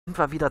Sind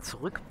wir wieder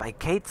zurück bei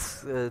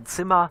Kates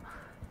Zimmer,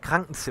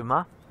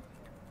 Krankenzimmer,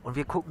 und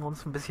wir gucken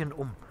uns ein bisschen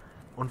um.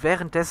 Und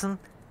währenddessen,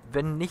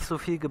 wenn nicht so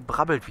viel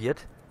gebrabbelt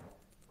wird...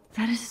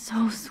 That is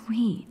so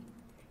sweet.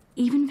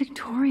 Even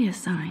Victoria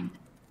signed.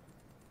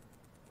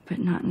 But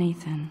not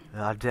Nathan.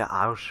 Ja, der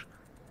Arsch.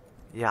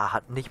 Ja,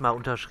 hat nicht mal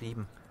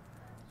unterschrieben.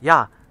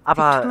 Ja,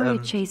 aber...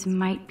 Victoria Chase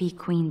might be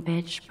Queen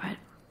Bitch, but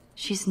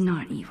she's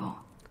not evil.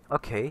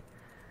 Okay.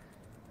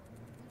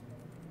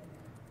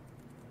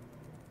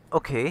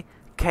 Okay.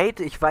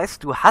 Kate, ich weiß,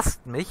 du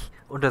hasst mich,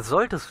 und das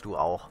solltest du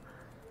auch.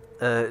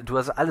 Du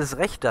hast alles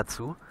Recht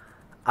dazu,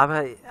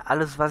 aber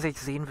alles, was ich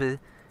sehen will,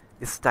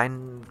 ist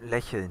dein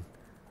Lächeln.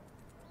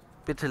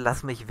 Bitte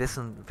lass mich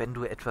wissen, wenn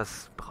du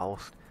etwas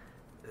brauchst.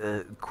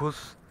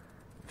 Kuss,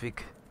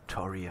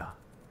 Victoria.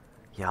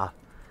 Ja.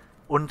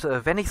 Und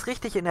wenn ich es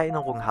richtig in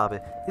Erinnerung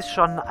habe, ist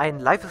schon ein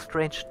Life is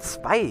Strange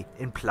 2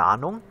 in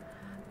Planung,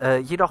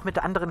 jedoch mit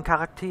anderen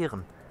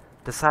Charakteren.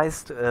 Das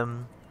heißt,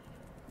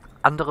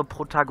 andere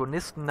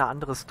Protagonisten, eine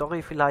andere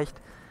Story vielleicht.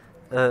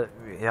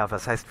 Ja,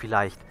 was heißt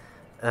vielleicht?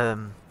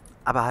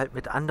 Aber halt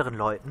mit anderen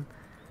Leuten.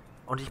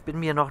 Und ich bin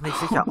mir noch nicht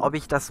sicher, ob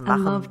ich das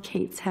machen... I love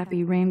Kate's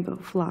happy rainbow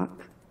flock.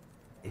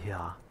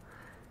 Ja.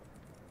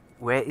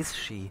 Where is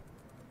she?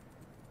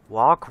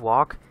 Walk,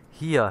 walk.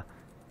 Hier.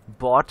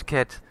 Bored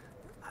Cat.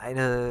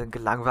 Eine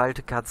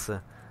gelangweilte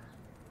Katze.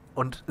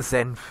 Und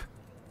Senf.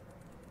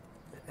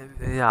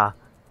 Ja.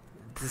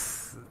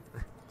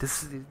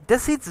 Das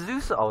sieht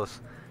süß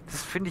aus.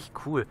 Das finde ich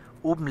cool.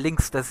 Oben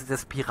links, das ist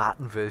das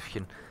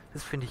Piratenwölfchen.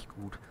 Das finde ich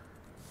gut.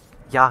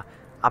 Ja,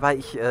 aber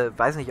ich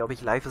weiß nicht, ob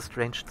ich Life is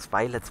Strange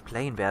 2 Let's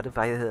Playen werde,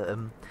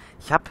 weil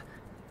ich habe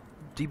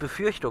die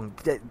Befürchtung,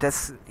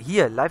 dass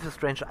hier Life is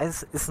Strange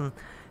 1 ist ein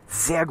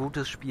sehr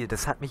gutes Spiel.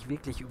 Das hat mich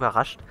wirklich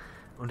überrascht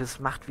und es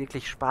macht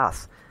wirklich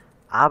Spaß.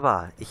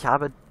 Aber ich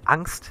habe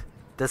Angst,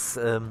 dass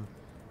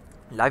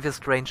Life is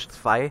Strange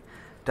 2,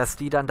 dass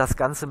die dann das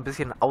Ganze ein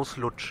bisschen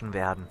auslutschen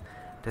werden.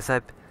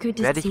 Deshalb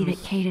werde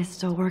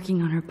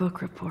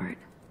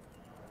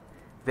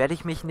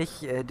ich mich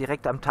nicht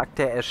direkt am Tag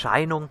der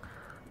Erscheinung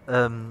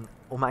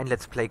um ein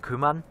Let's Play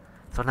kümmern,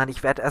 sondern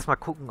ich werde erstmal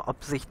gucken,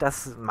 ob sich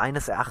das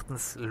meines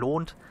Erachtens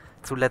lohnt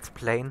zu Let's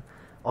Playen,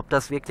 ob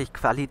das wirklich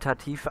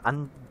qualitativ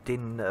an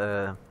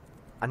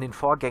den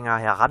Vorgänger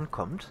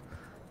herankommt.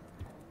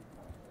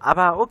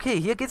 Aber okay,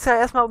 hier geht's ja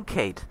erstmal um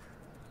Kate.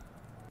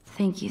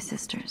 Thank you,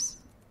 sisters.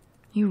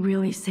 You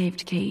really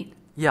saved Kate.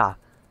 Ja.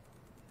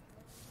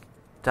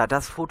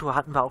 Das Foto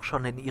hatten wir auch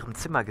schon in ihrem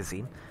Zimmer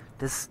gesehen.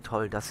 Das ist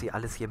toll, dass sie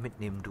alles hier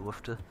mitnehmen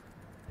durfte.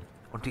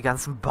 Und die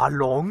ganzen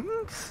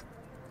Ballons?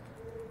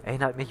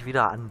 Erinnert mich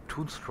wieder an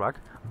Toonstruck.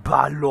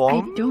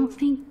 Ballons? I don't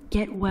think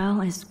get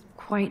well is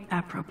quite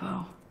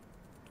apropos.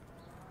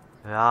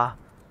 Ja,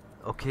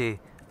 okay.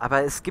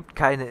 Aber es gibt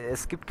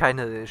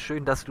keine,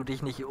 schön, dass du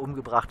dich nicht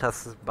umgebracht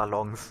hast,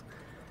 Ballons.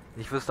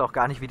 Ich wüsste auch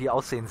gar nicht, wie die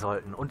aussehen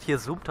sollten. Und hier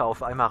zoomt er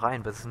auf einmal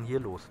rein. Was ist denn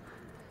hier los?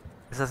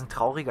 Ist das ein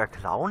trauriger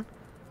Clown?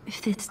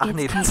 Ach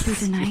nee, das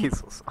ist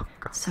Jesus. Oh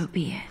Gott. So be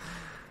it.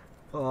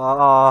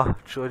 Oh,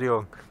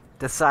 Entschuldigung.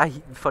 Das sah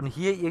von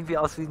hier irgendwie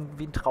aus wie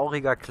ein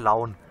trauriger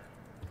Clown.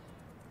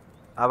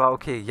 Aber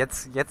okay,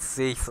 jetzt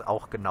sehe ich es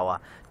auch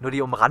genauer. Nur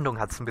die Umrandung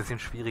hat es ein bisschen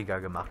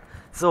schwieriger gemacht.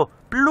 So,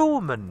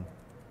 Blumen.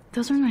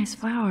 Those are nice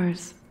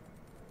flowers.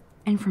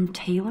 And from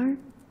Taylor?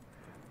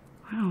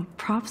 Wow,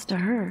 props to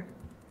her.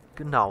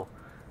 Genau.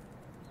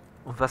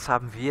 Und was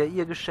haben wir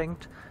ihr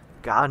geschenkt?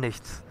 Gar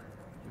nichts.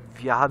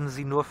 Wir haben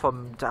sie nur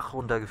vom Dach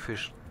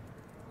runtergefischt.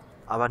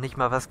 Aber nicht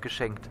mal was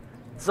geschenkt.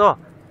 So,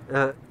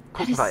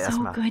 gucken wir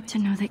erstmal. So good to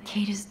know that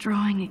Kate is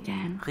drawing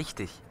again.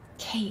 Richtig.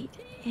 Kate,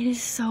 it is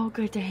so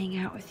good to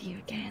hang out with you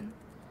again.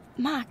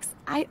 Max,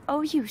 I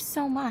owe you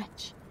so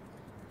much.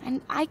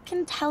 And I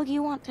can tell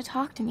you want to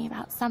talk to me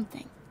about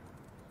something.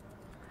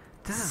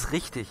 Das ist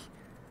richtig.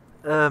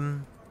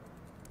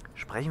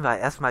 Sprechen wir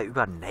erstmal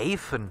über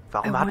Nathan.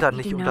 Warum hat er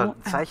nicht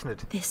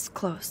unterzeichnet? This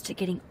close to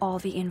getting all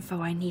the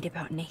info I need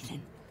about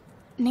Nathan.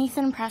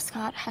 Nathan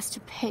Prescott has to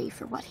pay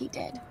for what he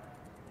did.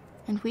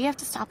 And we have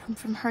to stop him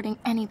from hurting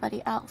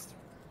anybody else.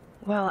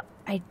 Well,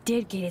 I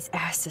did get his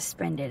ass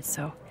suspended,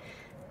 so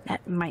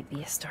that might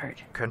be a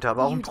start. Könnte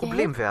aber auch ein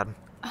Problem werden.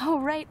 Oh,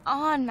 right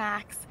on,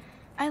 Max.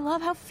 I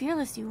love how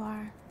fearless you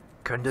are.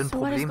 Könnte ein So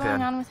what is Problem going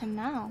werden. on with him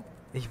now?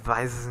 Ich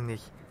weiß es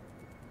nicht.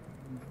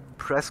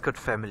 Prescott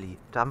Family.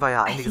 Da haben wir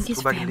ja I einiges think his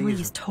drüber family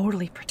gelesen. is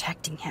totally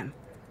protecting him.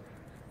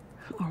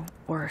 Or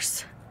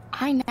worse.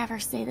 I never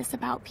say this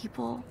about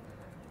people.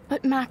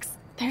 But Max,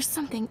 there's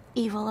something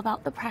evil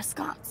about the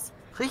Prescotts.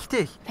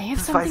 Richtig, They have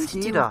das something weiß to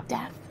do jeder. with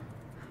death.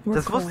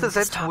 Das wusste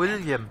selbst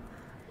William.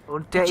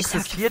 Und der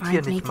existiert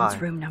hier nicht mal.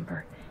 Room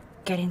number,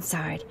 get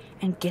inside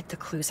and get the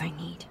clues I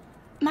need.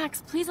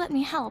 Max, please let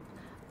me help.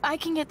 I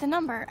can get the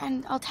number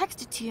and I'll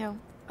text it to you,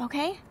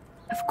 okay?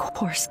 Of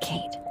course,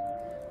 Kate.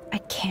 I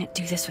can't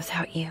do this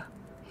without you.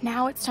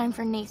 Now it's time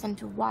for Nathan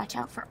to watch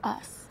out for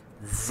us.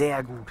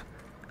 Sehr gut.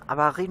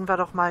 Aber reden wir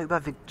doch mal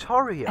über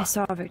Victoria. I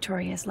saw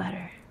Victoria's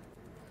letter.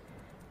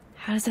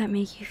 How does that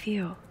make you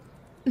feel?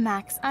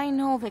 Max, I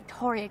know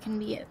Victoria can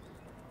be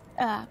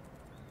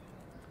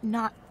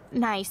not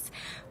nice.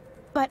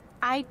 But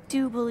I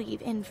do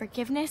believe in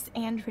forgiveness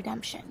and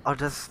redemption. Oh,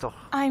 das ist doch...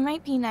 I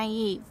might be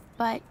naive,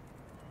 but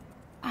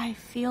I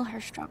feel her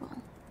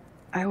struggle.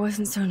 I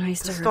wasn't so nice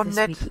to Das ist her doch this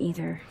nett. week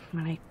either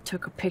when I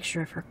took a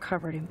picture of her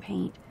covered in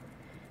paint.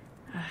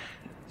 It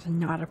was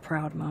not a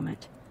proud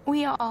moment.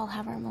 We all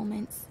have our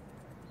moments.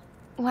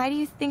 Why do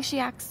you think she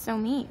acts so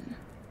mean?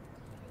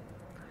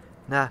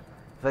 Na,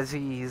 weil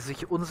sie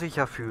sich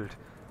unsicher fühlt.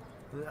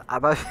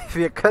 Aber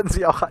wir können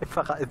sie auch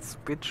einfach als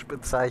Bitch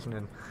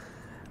bezeichnen.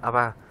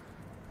 Aber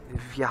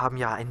wir haben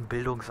ja einen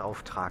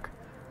Bildungsauftrag.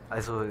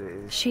 Also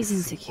She's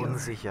ist sie insecure.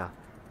 unsicher.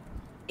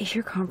 If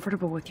you're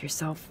comfortable with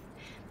yourself,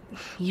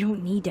 you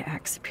don't need to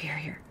act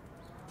superior.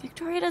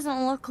 Victoria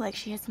doesn't look like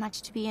she has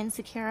much to be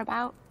insecure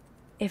about.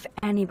 If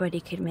anybody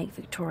could make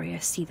Victoria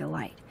see the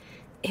light,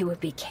 it would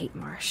be Kate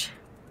Marsh.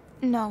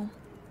 No.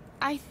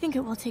 I think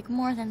it will take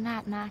more than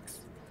that, Max.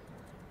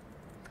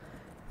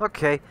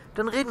 Okay,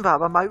 dann reden wir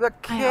aber mal über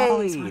I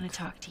always want to Kate.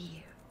 talk to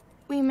you.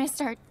 We missed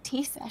our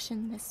tea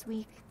session this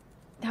week.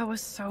 That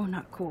was so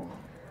not cool.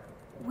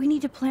 We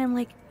need to plan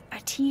like a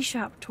tea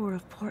shop tour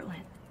of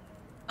Portland.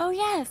 Oh,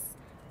 yes.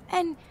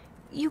 And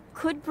you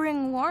could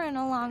bring Warren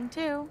along,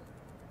 too.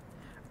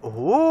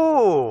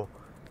 Oh,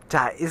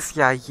 da ist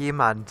ja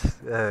jemand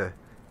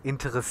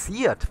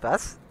interessiert,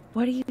 was?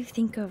 What do you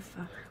think of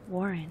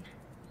Warren?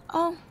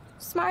 Oh,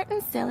 smart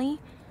and silly.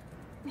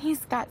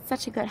 He's got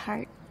such a good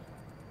heart.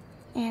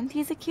 And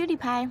he's a cutie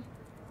pie. You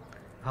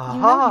know he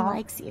Aha.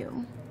 likes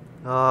you.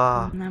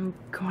 Ah. And I'm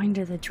going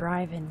to the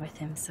drive-in with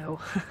him, so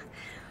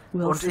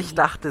we'll Und see. ich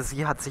dachte,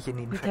 sie hat sich in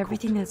ihn With verguckt.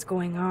 everything that's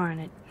going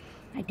on,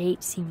 a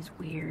date seems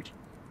weird.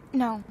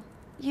 No,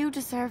 you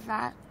deserve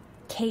that.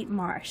 Kate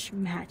Marsh,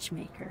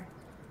 matchmaker.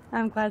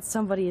 I'm glad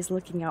somebody is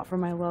looking out for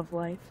my love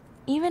life.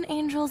 Even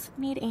angels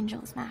need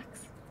angels,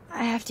 Max.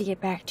 I have to get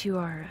back to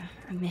our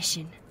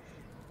mission.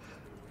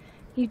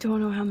 You don't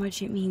know how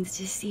much it means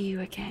to see you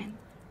again.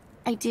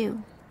 I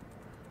do.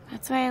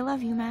 That's why I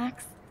love you,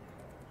 Max.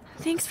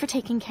 Thanks for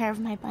taking care of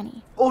my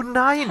bunny. Oh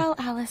nein! Tell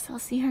Alice I'll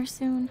see her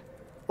soon.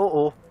 Oh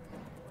oh.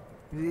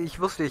 Ich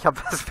wusste, ich habe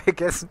was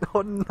vergessen.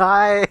 Oh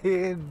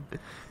nein!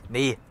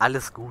 Nee,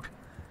 alles gut.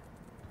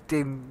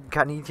 Dem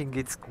Kaninchen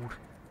geht's gut.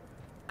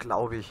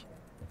 Glaube ich.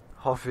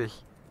 Hoffe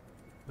ich.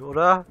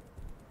 Oder?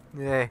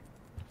 Nee.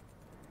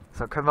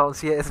 So, können wir uns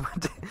hier erstmal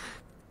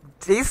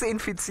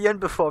desinfizieren,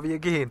 bevor wir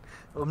gehen.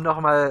 Um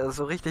nochmal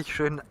so richtig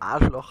schön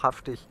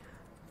arschlochhaftig.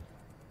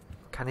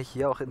 Kann ich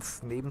hier auch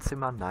ins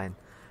Nebenzimmer? Nein.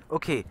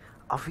 Okay,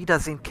 auf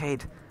Wiedersehen,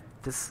 Kate.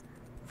 Das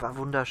war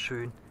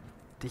wunderschön,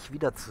 dich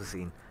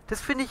wiederzusehen.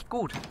 Das finde ich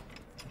gut,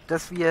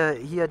 dass wir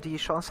hier die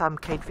Chance haben,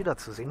 Kate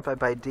wiederzusehen, weil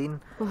bei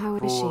denen, Well,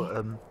 how is wo,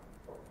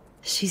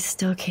 she? She's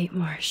still Kate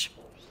Marsh.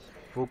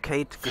 wo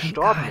Kate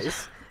gestorben God.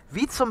 ist,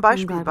 wie zum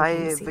Beispiel I'm glad we bei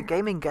can see The her.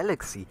 Gaming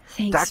Galaxy.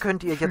 Thanks Da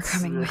könnt ihr for jetzt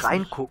coming with me.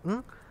 reingucken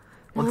Now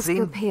und let's go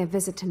sehen, pay a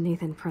visit to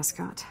Nathan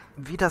Prescott.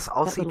 wie das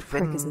little aussieht,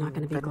 prick is not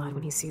gonna be glad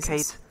when he wenn sees Kate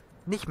us.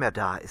 nicht mehr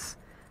da ist.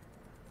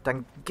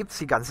 Dann gibt's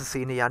die ganze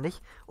Szene ja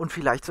nicht und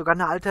vielleicht sogar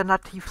eine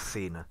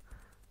Alternativszene.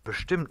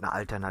 Bestimmt eine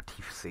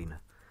Alternativszene.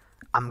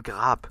 Am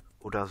Grab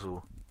oder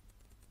so.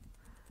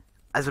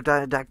 Also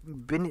da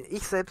bin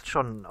ich selbst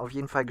schon auf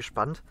jeden Fall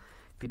gespannt,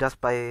 wie das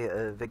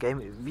bei The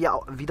Game,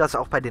 wie das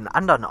auch bei den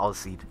anderen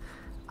aussieht.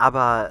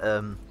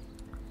 Aber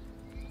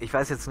ich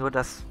weiß jetzt nur,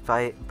 dass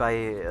bei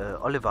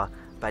Oliver,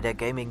 bei der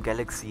Gaming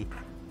Galaxy,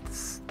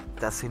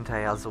 das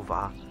hinterher so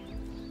war,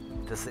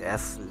 dass er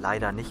es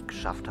leider nicht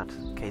geschafft hat,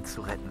 Kate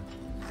zu retten.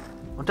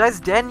 Und da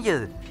ist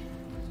Daniel.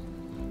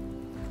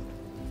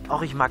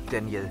 Auch ich mag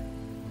Daniel.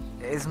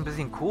 Er ist ein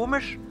bisschen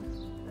komisch,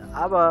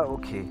 aber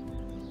okay.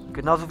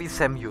 Genauso wie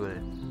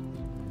Samuel.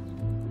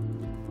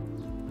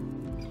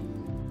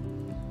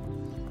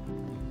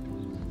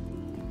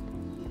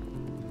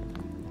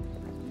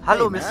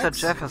 Hallo, Hey, Mr.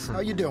 Max. Jefferson.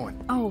 How you doing?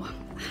 Oh,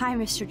 hi,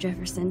 Mr.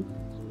 Jefferson.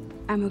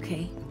 I'm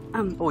okay.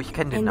 Oh, ich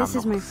kenne den And this Namen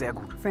is noch my sehr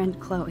gut. friend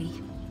Chloe.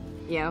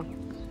 Yeah,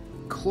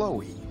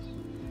 Chloe.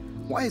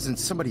 Why isn't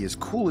somebody as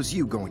cool as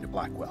you going to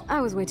Blackwell?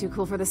 I was way too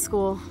cool for this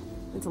school.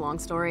 It's a long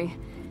story.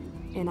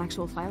 In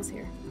actual files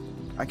here.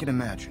 I can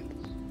imagine.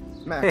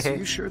 Max, are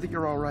you sure that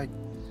you're all right?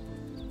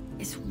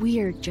 It's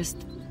weird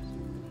just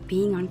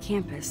being on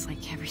campus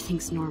like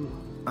everything's normal.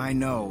 I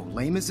know,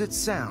 lame as it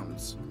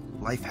sounds,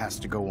 life has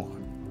to go on.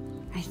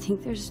 I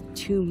think there's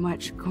too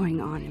much going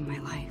on in my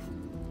life.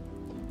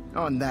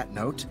 On that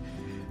note,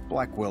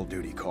 Blackwell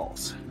duty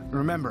calls.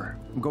 Remember,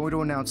 I'm going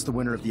to announce the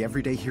winner of the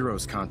Everyday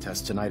Heroes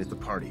contest tonight at the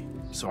party,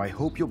 so I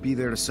hope you'll be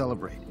there to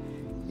celebrate,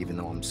 even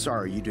though I'm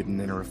sorry you didn't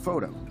enter a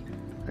photo.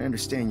 I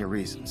understand your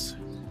reasons.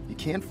 You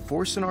can't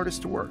force an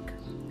artist to work.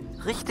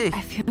 Richtig.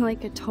 I feel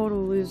like a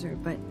total loser,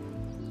 but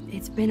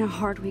it's been a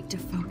hard week to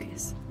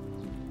focus.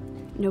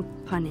 No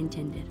pun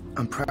intended.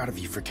 I'm proud of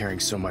you for caring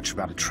so much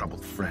about a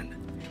troubled friend,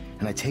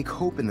 and I take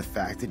hope in the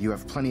fact that you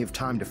have plenty of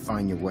time to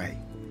find your way.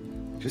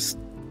 Just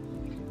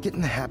get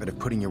in the habit of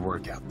putting your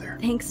work out there.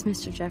 Thanks,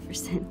 Mr.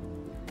 Jefferson.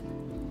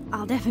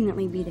 I'll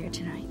definitely be there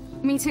tonight.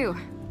 Me too.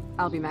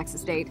 I'll be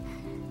Max's date.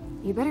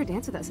 You better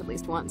dance with us at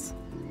least once.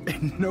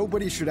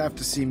 Nobody should have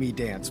to see me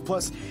dance.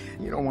 Plus,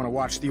 you don't want to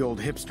watch the old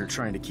hipster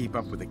trying to keep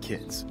up with the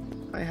kids.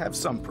 I have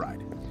some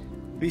pride.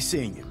 Be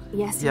seeing you.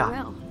 Yes, Yeah.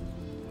 you will.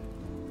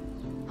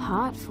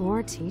 Hot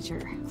for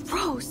teacher.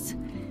 Gross!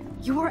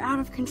 You're out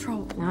of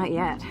control. Not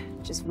yet.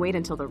 Just wait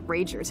until the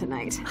rager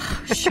tonight.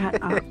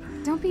 Shut up.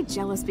 Don't be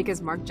jealous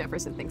because Mark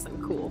Jefferson thinks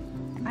I'm cool.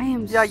 I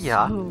am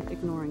Yeah. so...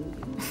 Ignoring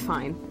you.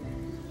 Fine.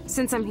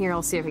 Since I'm here,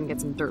 I'll see if I can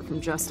get some dirt from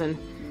Justin.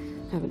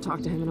 Haven't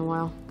talked to him in a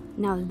while.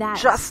 Now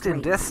that's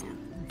Justin, great.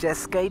 der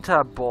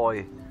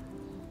Skater-Boy.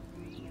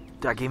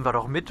 Da gehen wir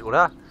doch mit,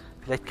 oder?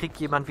 Vielleicht kriegt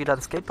jemand wieder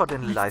ein Skateboard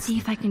in den Let's see Leisten.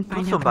 if I can Du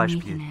find zum out where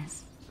Beispiel. Nathan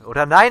is.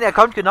 Oder nein, er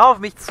kommt genau auf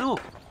mich zu.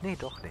 Nee,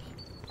 doch nicht.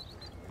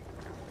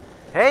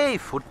 Hey,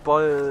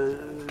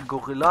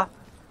 Football-Gorilla.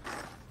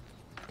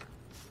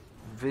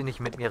 Will nicht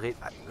mit mir reden.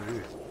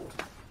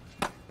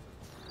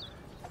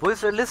 Wo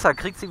ist Alyssa?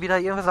 Kriegt sie wieder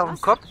irgendwas auf den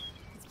Kopf?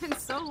 It's been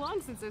so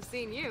long since I've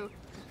seen you.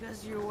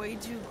 Because you're way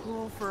too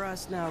cool for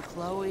us now,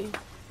 Chloe.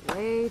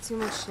 Way too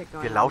much shit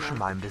going Wir on. lauschen now.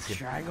 mal ein bisschen.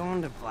 Try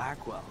going to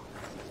Blackwell.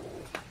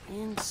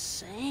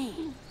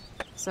 Insane.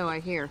 So I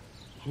hear.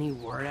 Any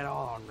word at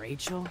all on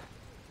Rachel?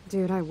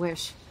 Dude, I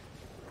wish.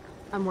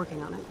 I'm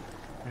working on it.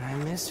 And I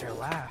miss her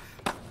laugh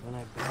when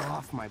I blow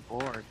off my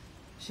board.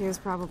 She was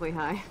probably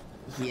high.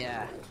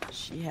 Yeah,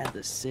 she had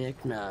the sick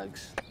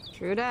nugs.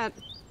 True dat.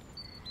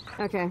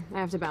 Okay, I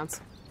have to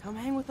bounce. Come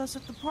hang with us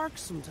at the park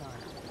sometime.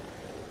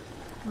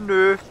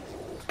 Nö,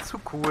 zu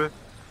cool.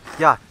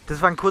 Ja,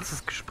 das war ein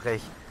kurzes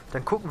Gespräch.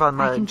 Dann gucken wir I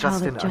mal can tell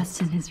Justin that an.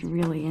 Justin is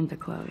really into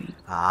Chloe.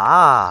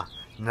 Ah,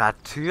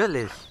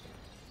 natürlich.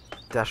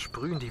 Da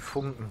sprühen die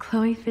Funken.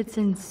 Chloe fits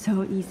in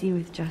so easy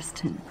with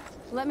Justin.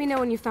 Let me know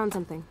when you found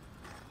something.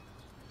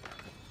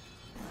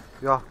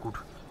 Ja, gut.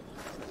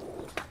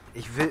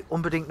 Ich will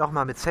unbedingt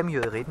nochmal mit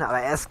Samuel reden, aber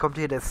erst kommt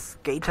hier der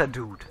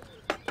Skater-Dude.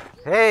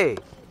 Hey,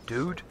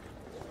 Dude.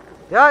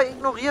 Ja,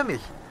 ignorier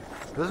mich.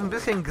 Du hast ein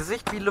bisschen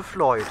Gesicht wie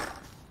LeFloid.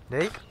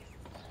 Nicht?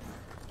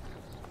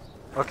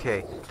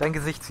 Okay, dein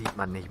Gesicht sieht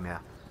man nicht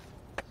mehr.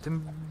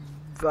 Dann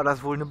war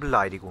das wohl eine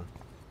Beleidigung.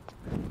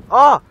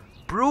 Oh,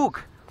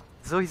 Brooke.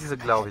 So hieß sie,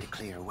 glaube ich.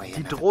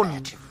 Die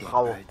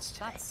Drohnenfrau.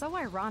 That's so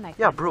ironic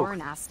Yeah, that Brooke.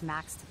 Warren asked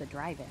Max to the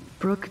drive-in.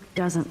 Brooke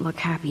doesn't look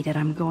happy that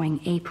I'm going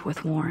ape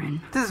with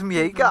Warren. Das ist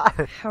mir egal.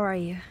 How are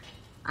you?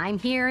 I'm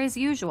here as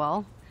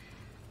usual.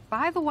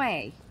 By the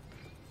way,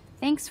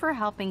 thanks for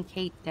helping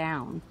Kate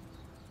down.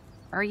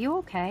 Are you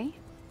okay?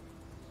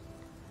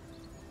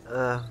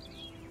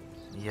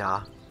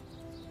 Ja.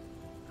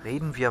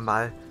 Reden wir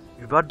mal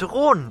über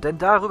Drohnen, denn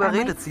darüber I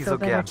might redet sie feel so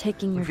better gern.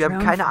 taking your Und wir haben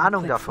drone keine for a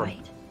Ahnung quick davon.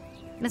 flight.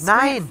 Miss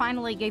Nein. Grant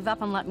finally gave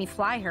up and let me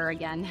fly her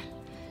again.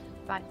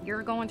 But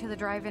you're going to the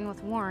drive-in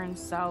with Warren,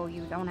 so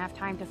you don't have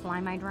time to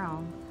fly my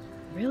drone.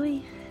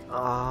 Really?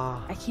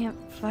 Oh, I can't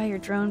fly your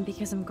drone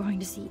because I'm going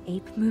to see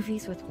ape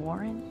movies with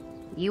Warren?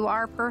 You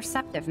are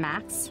perceptive,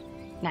 Max.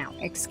 Now,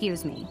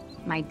 excuse me.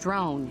 My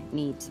drone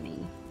needs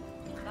me.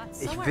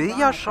 That's so ich will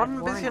ja ironic schon ein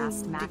that Warren bisschen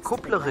asked die Max to the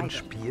Kupplerin drive-in.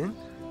 spielen.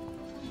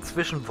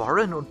 Zwischen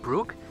Warren und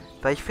Brooke.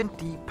 Weil ich finde,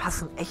 die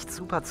passen echt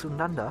super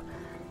zueinander.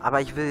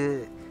 Aber ich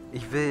will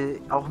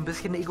auch ein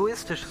bisschen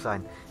egoistisch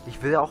sein.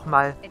 Ich will auch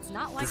mal, It's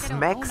not like dass I don't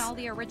Max own all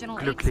the original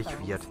glücklich apes,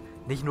 though. wird.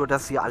 Nicht nur,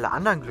 dass sie alle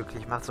anderen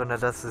glücklich macht, sondern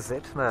dass sie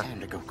selbst mal...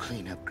 Time to go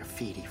clean up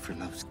graffiti from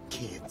those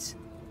kids.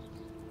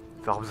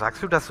 Warum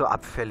sagst du das so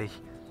abfällig,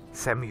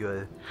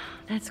 Samuel?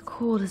 That's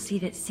cool to see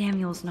that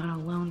Samuel's not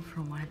alone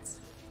for once.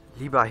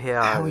 Lieber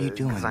Herr How are you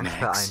doing,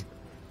 Gesangsverein. Max?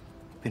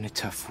 Been a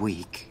tough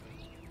week.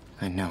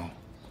 I know.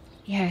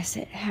 Yes,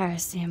 it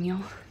has, Samuel.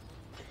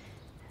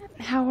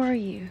 How are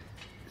you?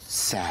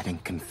 Sad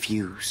and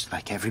confused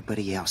like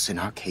everybody else in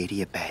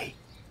Arcadia Bay.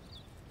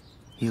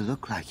 You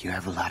look like you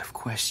have a lot of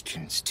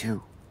questions,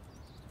 too.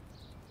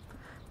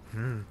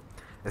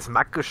 Es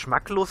mag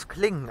geschmacklos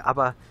klingen,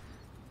 aber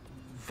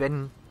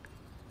wenn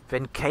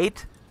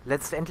Kate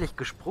letztendlich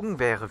gesprungen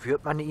wäre,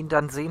 würde man ihn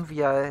dann sehen, wie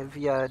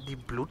er die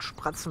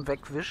Blutspratzen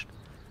wegwischt?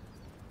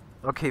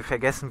 Okay,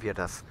 vergessen wir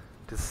das.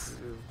 Das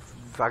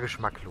war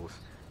geschmacklos,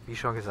 wie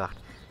schon gesagt.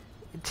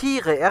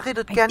 Tiere, er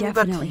redet I gern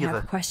über definitely Tiere.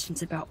 have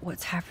questions about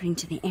what's happening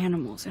to the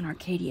animals in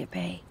Arcadia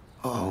Bay.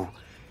 Oh,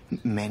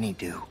 many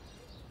do.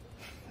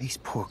 These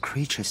poor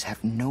creatures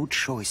have no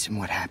choice in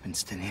what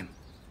happens to them.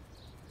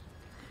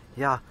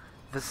 Ja,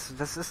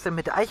 was ist denn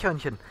mit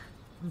Eichhörnchen?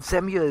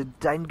 Samuel,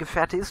 dein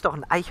Gefährte ist doch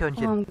ein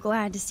Eichhörnchen. Well, I'm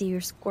glad to see your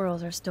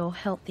squirrels are still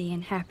healthy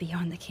and happy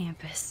on the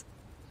campus.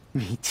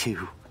 Me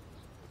too.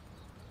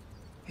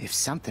 If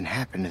something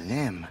happened to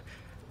them...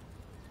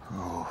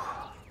 Oh,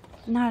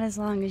 Not as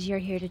long as you're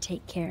here to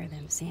take care of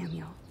them,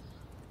 Samuel.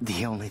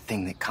 the only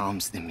thing that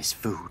calms them is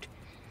food.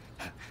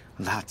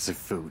 Lots of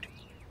food.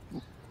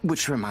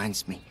 Which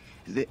reminds me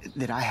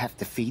that I have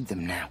to feed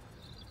them now.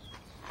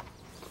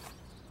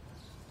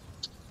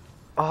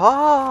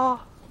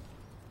 Oh!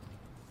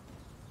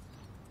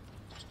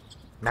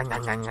 Nein,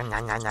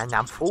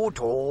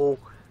 Foto!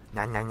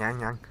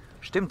 Nein.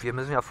 Stimmt, wir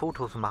müssen ja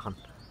Fotos machen.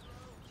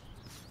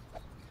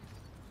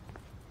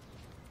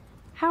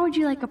 How would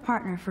you like a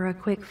partner for a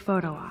quick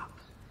photo op?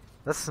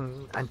 Das ist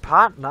ein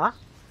Partner?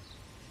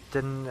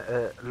 Dann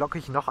locke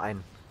ich noch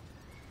einen.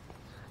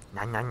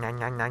 Nein, nein, nein,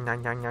 nein, nein,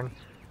 nein, nein, nein.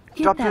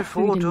 Get that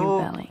food in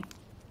your Doppelfoto. belly.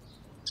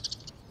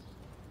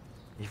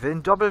 Ich will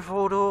ein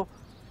Doppelfoto.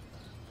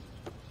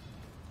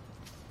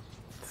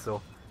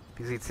 So,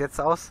 wie sieht's jetzt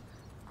aus?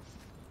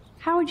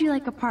 How would you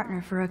like a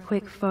partner for a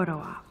quick photo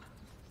op?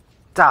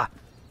 Da.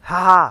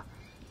 Haha.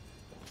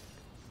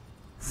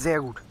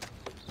 Sehr gut.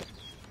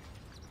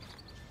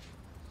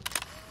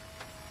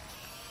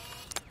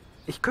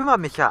 Ich kümmere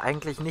mich ja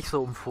eigentlich nicht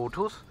so um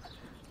Fotos,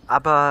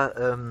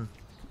 aber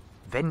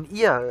wenn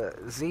ihr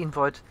sehen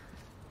wollt,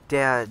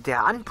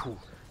 der Anpu,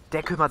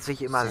 der kümmert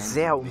sich immer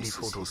sehr um die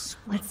Fotos.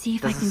 Let's see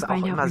if I Das can ist auch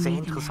find out immer where sehr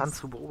Nathan interessant is.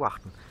 zu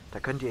beobachten. Da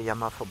könnt ihr ja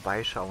mal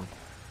vorbeischauen.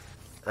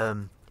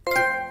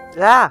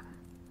 Ja!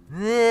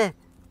 Nee!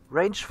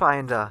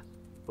 Rangefinder.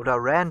 Oder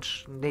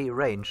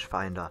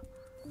Rangefinder.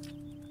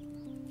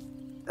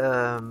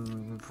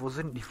 Wo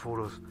sind die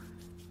Fotos?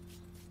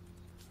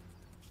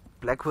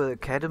 Blackwell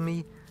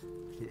Academy.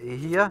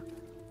 Hier.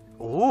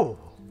 Oh.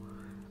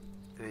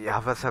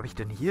 Ja, was habe ich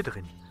denn hier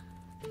drin?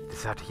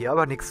 Das hat hier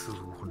aber nichts zu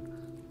suchen.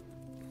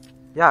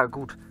 Ja,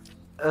 gut.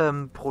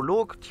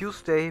 Prolog,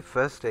 Tuesday,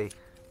 Thursday.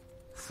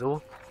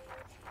 So.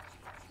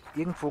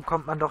 Irgendwo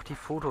kommt man doch die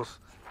Fotos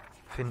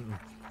finden.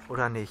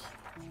 Oder nicht?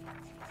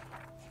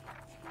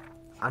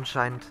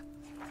 Anscheinend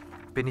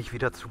bin ich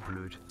wieder zu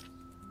blöd.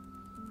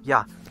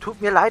 Ja,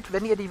 tut mir leid,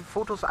 wenn ihr die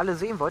Fotos alle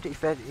sehen wollt.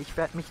 Ich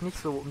werd mich nicht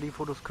so um die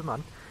Fotos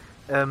kümmern.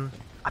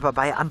 Aber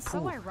bei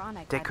Anpu,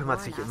 der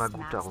kümmert sich immer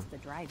gut darum.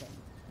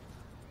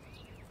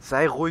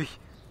 Sei ruhig,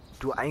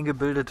 du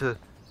eingebildete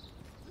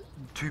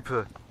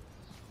Type.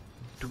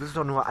 Du bist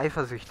doch nur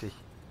eifersüchtig.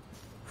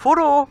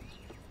 Foto!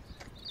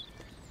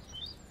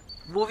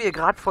 Wo wir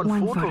gerade von One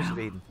Fotos photo.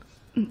 reden.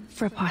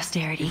 For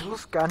posterity. Ich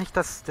wusste gar nicht,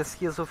 dass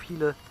hier so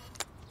viele...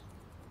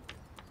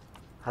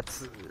 Hat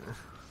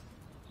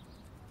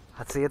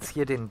sie jetzt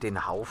hier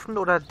den Haufen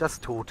oder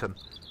das Totem?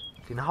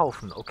 Den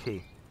Haufen,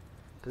 okay.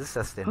 Was ist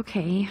das denn?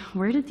 Okay,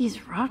 where did these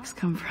rocks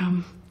come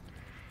from?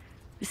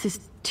 This is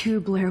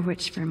too Blair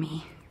Witch for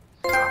me.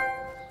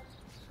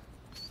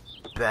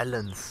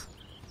 Balance.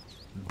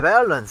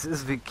 Balance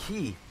is the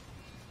key.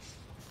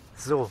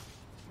 So.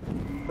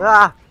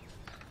 Ah!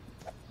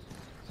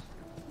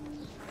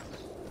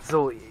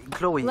 So,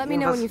 Chloe, Let me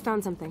know when you irgendwas...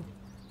 found something.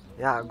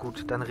 Ja,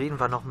 gut, dann reden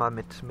wir nochmal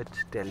mit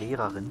der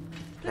Lehrerin.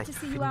 Vielleicht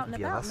finden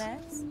wir was.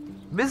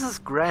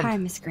 Mrs. Grant. Hi,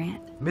 Miss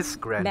Grant. Miss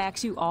Grant.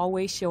 Max, you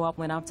always show up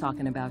when I'm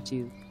talking about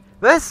you.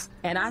 Was?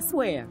 And I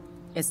swear,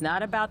 it's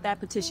not about that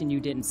petition you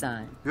didn't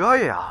sign. Ja,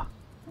 ja.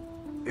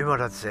 Immer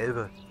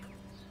dasselbe.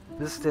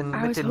 Was ist denn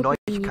I mit was den hoping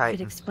you could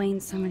Neuigkeiten? explain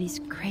some of these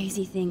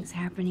crazy things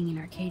happening in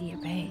Arcadia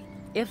Bay.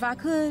 If I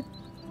could,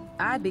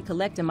 I'd be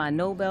collecting my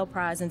Nobel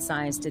Prize in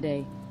Science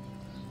today.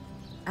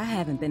 I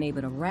haven't been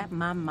able to wrap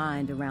my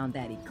mind around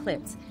that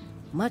eclipse,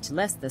 much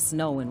less the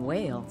snow in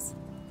Wales.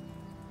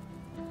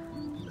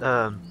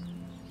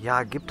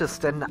 Ja, gibt es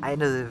denn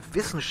eine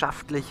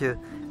wissenschaftliche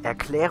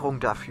Erklärung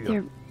dafür?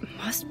 There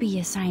must be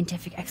a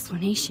scientific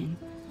explanation,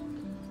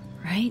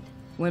 right?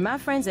 When my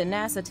friends at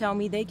NASA tell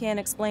me they can't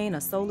explain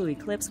a solar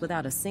eclipse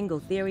without a single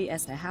theory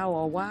as to how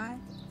or why,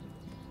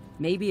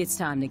 maybe it's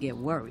time to get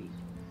worried.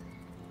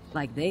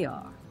 Like they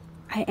are.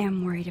 I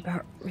am worried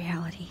about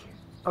reality.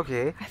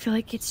 Okay. I feel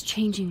like it's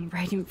changing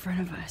right in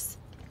front of us.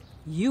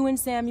 You and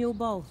Samuel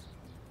both.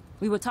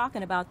 We were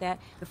talking about that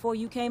before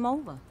you came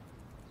over.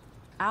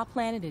 Our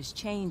planet is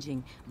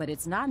changing, but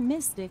it's not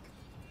mystic.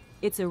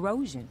 It's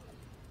erosion.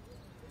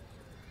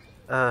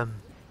 Ja,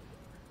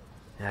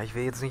 ich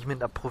will jetzt nicht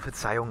mit einer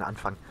Prophezeiung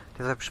anfangen.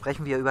 Deshalb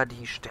sprechen wir über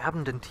die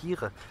sterbenden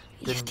Tiere.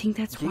 You Denn think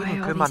that's why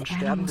jeden all kümmern these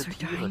sterbende animals are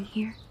Tiere. dying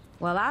here?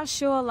 Well, our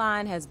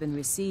shoreline has been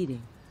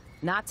receding,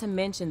 not to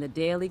mention the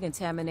daily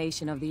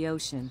contamination of the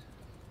ocean.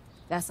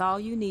 That's all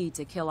you need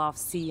to kill off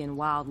sea and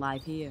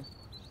wildlife here.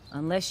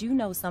 Unless you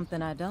know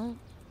something I don't.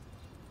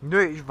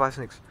 Nö, ich weiß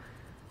nichts.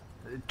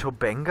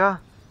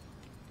 Tobanga?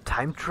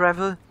 Time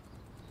Travel?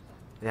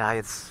 Ja,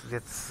 jetzt,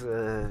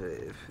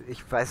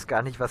 ich weiß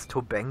gar nicht, was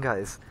Tobanga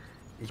ist.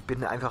 Ich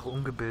bin einfach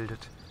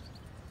ungebildet.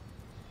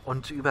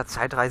 Und über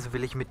Zeitreise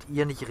will ich mit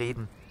ihr nicht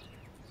reden.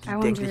 Die I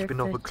denkt, wonder ich if bin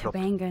noch the bekloppt.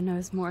 Tobanga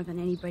knows more than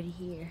anybody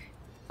here.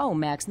 Oh,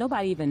 Max,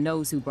 nobody even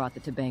knows who brought the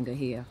Tobanga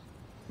here.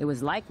 It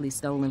was likely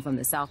stolen from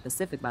the South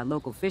Pacific by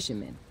local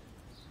fishermen.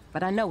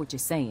 But I know what you're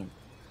saying.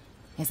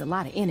 There's a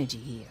lot of energy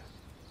here.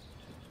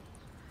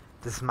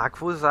 Das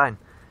mag wohl sein.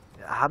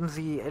 Haben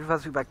Sie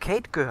etwas über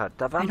Kate gehört?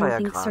 Da I waren wir don't ja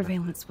think gerade.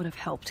 surveillance would have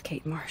helped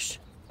Kate Marsh.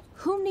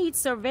 Who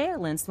needs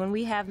surveillance when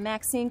we have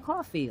Maxine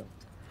Caulfield?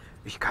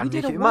 Ich We kann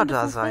did nicht a immer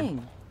da wonderful sein.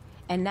 thing.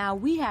 And now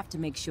we have to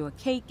make sure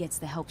Kate gets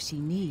the help she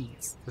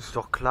needs. Ist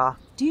doch klar.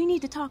 Do you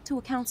need to talk to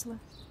a counselor?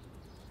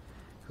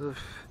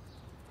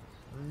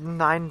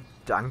 Nein,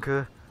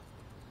 danke.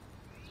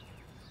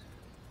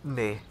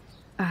 Nee.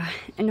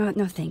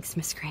 No thanks,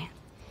 Miss Grant.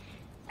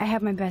 I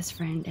have my best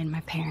friend and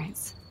my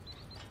parents.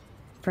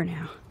 For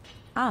now.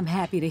 I'm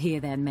happy to hear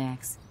that,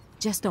 Max.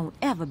 Just don't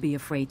ever be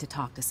afraid to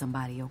talk to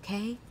somebody,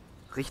 okay?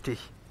 Richtig.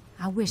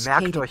 I wish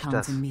Merkt Kate had euch come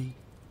das. to me.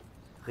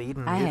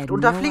 Reden I hilft. had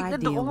Und da no fliegt eine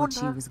idea what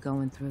she Drohne. was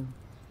going through.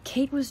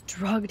 Kate was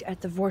drugged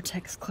at the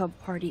Vortex Club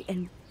party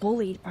and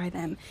bullied by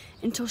them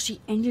until she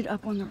ended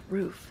up on the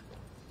roof.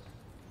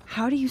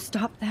 How do you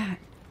stop that?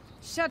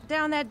 Shut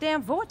down that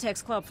damn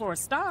Vortex Club for a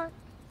start.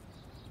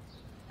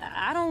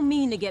 I don't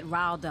mean to get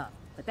riled up,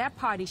 but that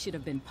party should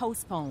have been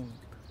postponed.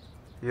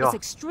 Ja, It's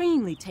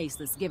extremely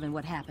tasteless given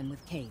what happened with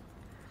Kate.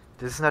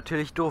 das ist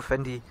natürlich doof,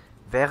 wenn die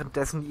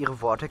währenddessen ihre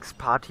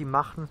Vortex-Party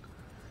machen,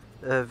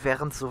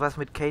 während sowas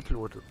mit Kate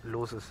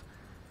los ist.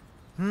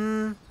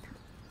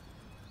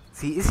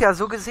 Sie ist ja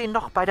so gesehen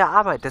noch bei der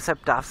Arbeit,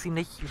 deshalb darf sie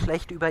nicht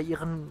schlecht über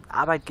ihren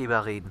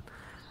Arbeitgeber reden.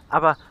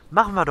 Aber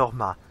machen wir doch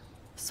mal.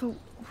 So,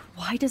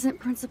 why doesn't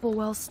Principal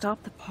Wells stop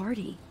the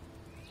party?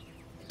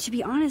 To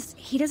be honest,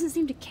 he doesn't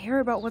seem to care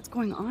about what's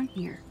going on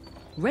here.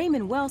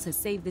 Raymond Wells has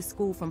saved this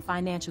school from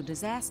financial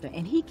disaster,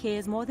 and he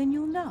cares more than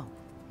you know.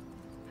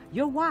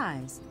 You're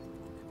wise,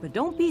 but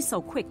don't be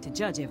so quick to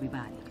judge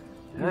everybody.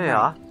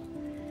 Ja.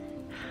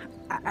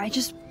 I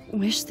just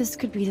wish this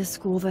could be the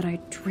school that I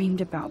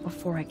dreamed about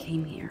before I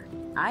came here.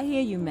 I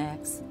hear you,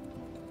 Max.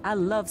 I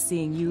love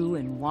seeing you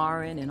and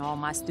Warren and all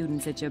my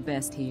students at your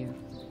best here.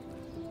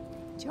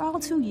 But you're all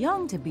too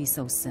young to be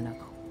so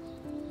cynical.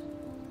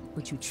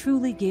 But you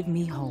truly give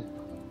me hope.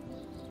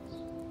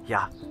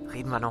 Ja,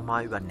 reden wir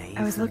nochmal über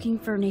I was Nathan. looking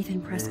for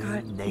Nathan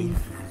Prescott and Nathan.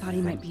 thought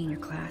he might be in your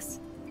class.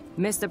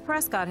 Mr.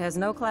 Prescott has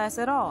no class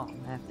at all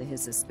after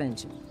his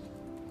suspension.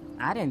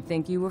 I didn't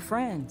think you were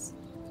friends.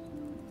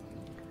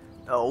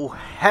 Oh,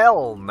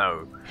 hell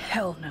no.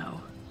 Hell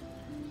no.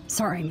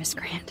 Sorry, Miss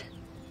Grant.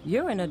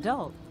 You're an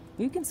adult.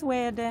 You can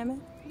swear, damn it.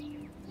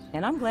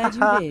 And I'm glad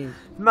you did.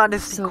 Mann,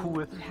 ist die So, cool.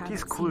 you Die haven't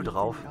ist cool seen Nathan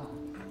drauf. at all.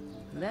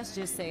 Let's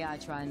just say I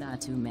try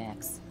not to,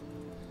 Max.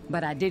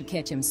 But I did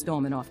catch him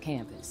storming off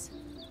campus.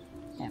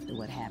 After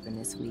what happened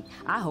this week,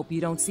 I hope you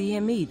don't see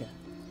him either.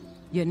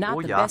 You're not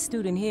Oh, the ja. best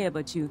student here,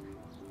 but you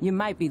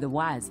might be the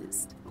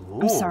wisest.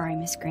 I'm sorry,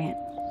 Miss Grant.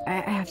 I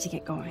have to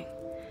get going.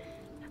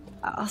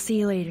 I'll see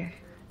you later.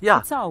 Ja,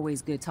 It's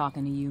always good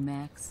talking to you,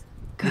 Max.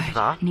 nicht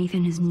wahr?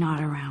 Nathan is not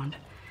around.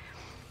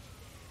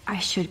 I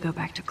should go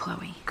back to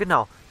Chloe.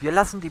 Genau. Wir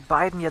lassen die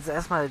beiden jetzt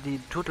erstmal die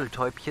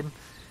Turteltäubchen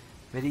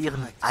mit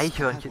ihren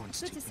Eichhörnchen.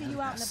 Good to see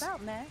you out and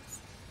about, Max.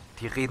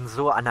 Die reden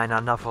so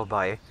aneinander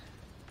vorbei.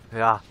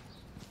 Ja.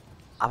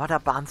 Aber da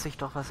bahnt sich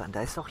doch was an.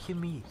 Da ist doch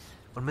Chemie.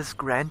 Und Miss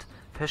Grant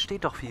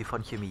versteht doch viel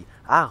von Chemie.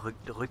 Ah,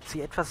 rückt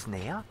sie etwas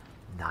näher?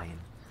 Nein.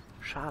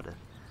 Schade.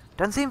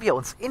 Dann sehen wir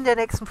uns in der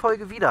nächsten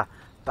Folge wieder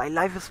bei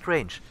Life is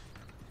Strange.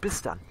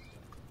 Bis dann.